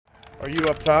Are you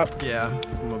up top? Yeah,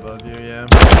 I'm above you, yeah.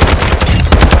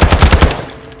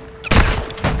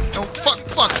 Oh, fuck,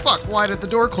 fuck, fuck! Why did the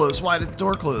door close? Why did the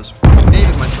door close? I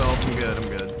naded myself. I'm good, I'm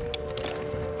good.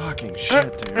 Fucking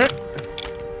shit, dude.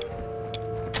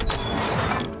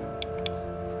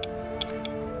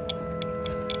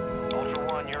 Ultra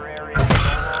One, your area is no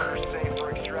longer safe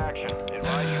for extraction.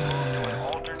 Advise you move to an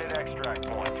alternate extract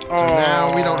point. So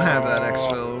now we don't have that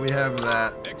exfil. We have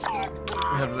that.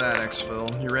 We have that exfil.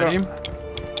 You ready?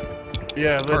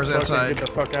 Yeah, let's Car's outside. get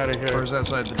the fuck out of here. Car's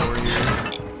outside the door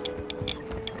here.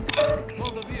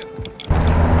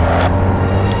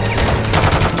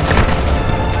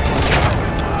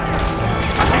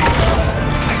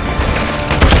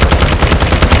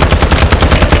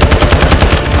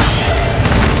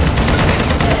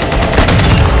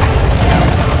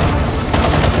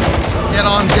 Get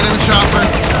on, get in the chopper.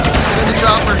 Get in the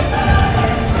chopper.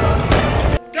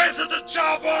 Get to the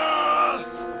chopper!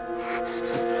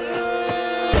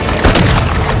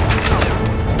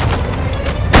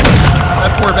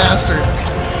 That poor bastard.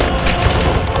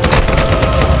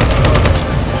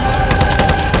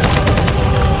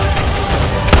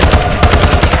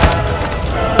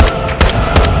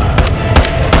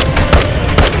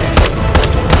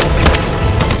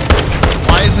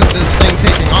 Why isn't this thing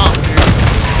taking off, dude?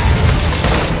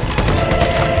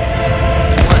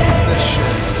 What is this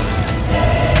shit?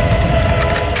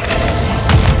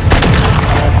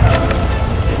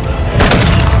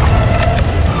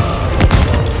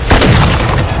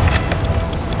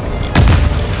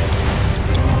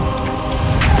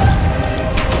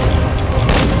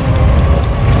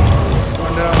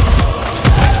 Going down.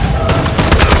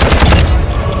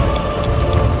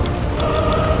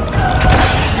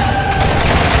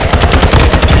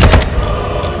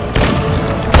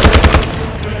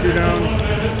 You're down.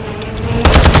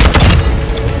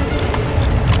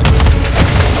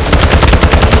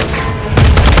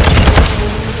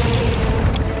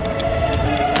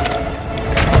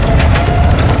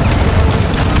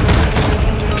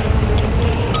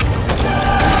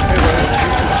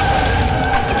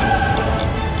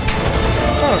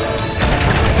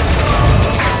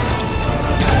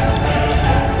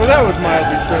 Well, that was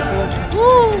mildly stressful.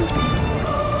 Woo!